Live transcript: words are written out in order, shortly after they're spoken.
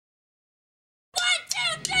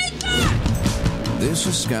This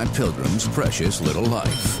is Scott Pilgrim's precious little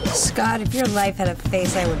life. Scott, if your life had a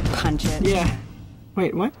face, I would punch it. Yeah.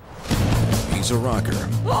 Wait, what? He's a rocker.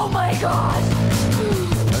 Oh my God!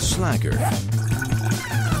 A slacker.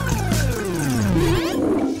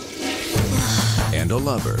 And a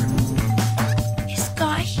lover. Is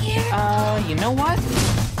Scott here? You know what?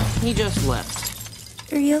 He just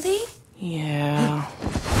left. Really? Yeah.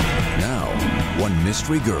 Now, one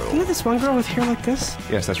mystery girl. You know this one girl with hair like this?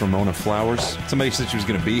 Yes, that's Ramona Flowers. Somebody said she was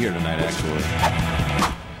going to be here tonight, actually.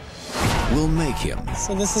 Will make him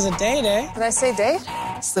So this is a date, eh? Did I say date?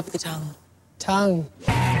 Slip of the tongue. Tongue.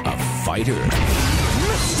 a fighter.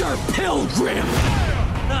 Mr. Pilgrim!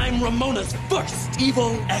 I'm Ramona's first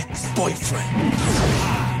evil ex-boyfriend.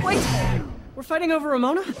 Wait! We're fighting over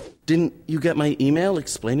Ramona? Didn't you get my email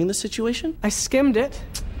explaining the situation? I skimmed it.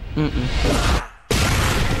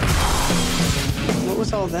 What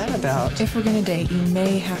was all that about? If we're gonna date, you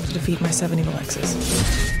may have to defeat my 7 evil exes.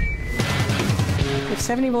 You have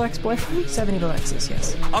 7 evil ex-boyfriends? 7 evil exes,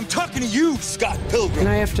 yes. I'm talking to you, Scott Pilgrim. And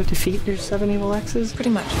I have to defeat your 7 evil exes? Pretty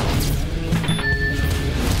much.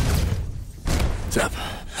 What's up?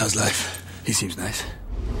 How's life? He seems nice.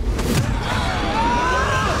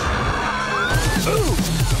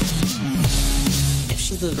 If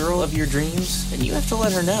she's the girl of your dreams, then you have to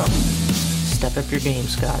let her know. Step up your game,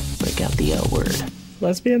 Scott. Break out the L word.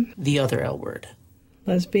 Lesbian? The other L word.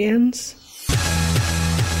 Lesbians?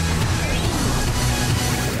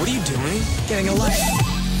 What are you doing? Getting a life.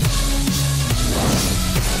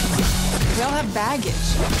 We all have baggage.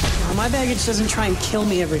 Well, my baggage doesn't try and kill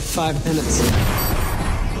me every 5 minutes.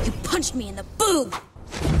 You punched me in the boob.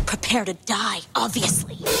 Prepare to die,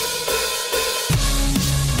 obviously.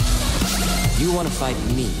 You want to fight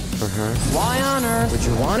me for her? Why on earth? Would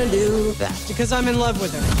you want to do that? Because I'm in love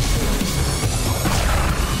with her.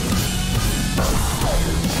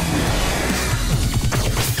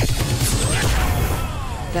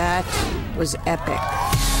 That was epic.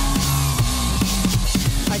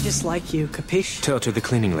 I dislike you, capiche? Tell it to the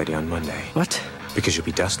cleaning lady on Monday. What? Because you'll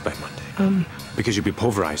be dust by Monday. Because you'll be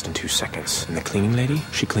pulverized in 2 seconds. And the cleaning lady,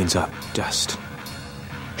 she cleans up dust.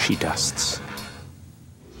 She dusts.